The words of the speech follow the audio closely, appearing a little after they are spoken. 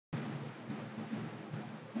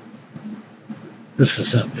This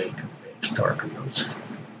is some big historical news.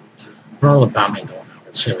 For all the bombing going on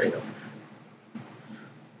in Syria,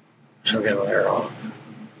 she'll get Lavrov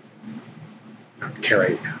and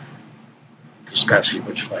Kerry discussing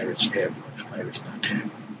which fighters dead, which fighters not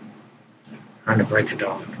dead. Trying to break it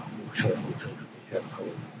down into who should be hit, who,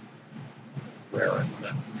 where, and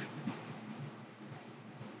when.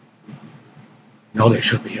 No, they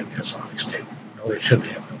should be in the Islamic State. No, they should be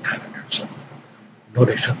in Al-Qaeda. No,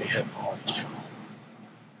 they should be hitting all these people.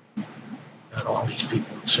 Not all these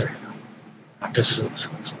people in Syria. Not the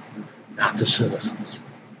citizens. Not the citizens.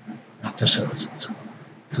 Not the citizens.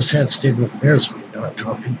 It's a sad state of affairs when you gotta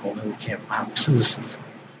tell people that we can't bomb citizens.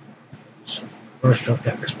 First look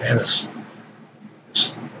at as bad as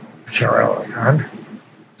Bashar al-Assad.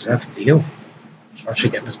 Is that the deal? Especially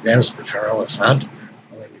getting as bad as Bashar al-Assad.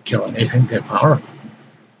 Willing to kill anything to get power.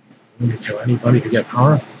 Willing to kill anybody to get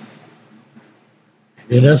power.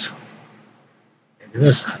 Maybe it is. Maybe it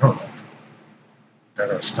is. I don't know. They're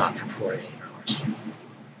going to stop for 48 hours.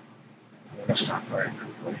 They're going to stop firing for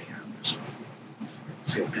 48 hours.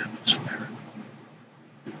 See what happens from there.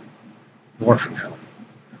 War from hell.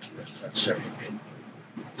 That's Syrian people.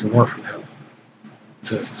 It's a war from hell.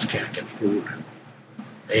 Citizens can't get food,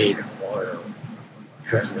 aid, or water, or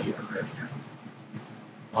electricity, or anything.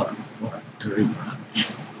 What a dirty rotten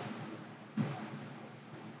machine.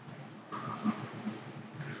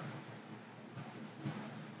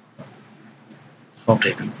 Hope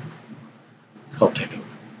they do. Hope they do.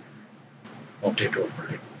 Hope they do it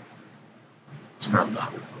right. Stop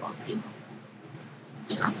bombing a lot of people.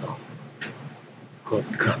 Stop bombing people.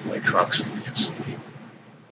 Including convoy trucks and innocent people.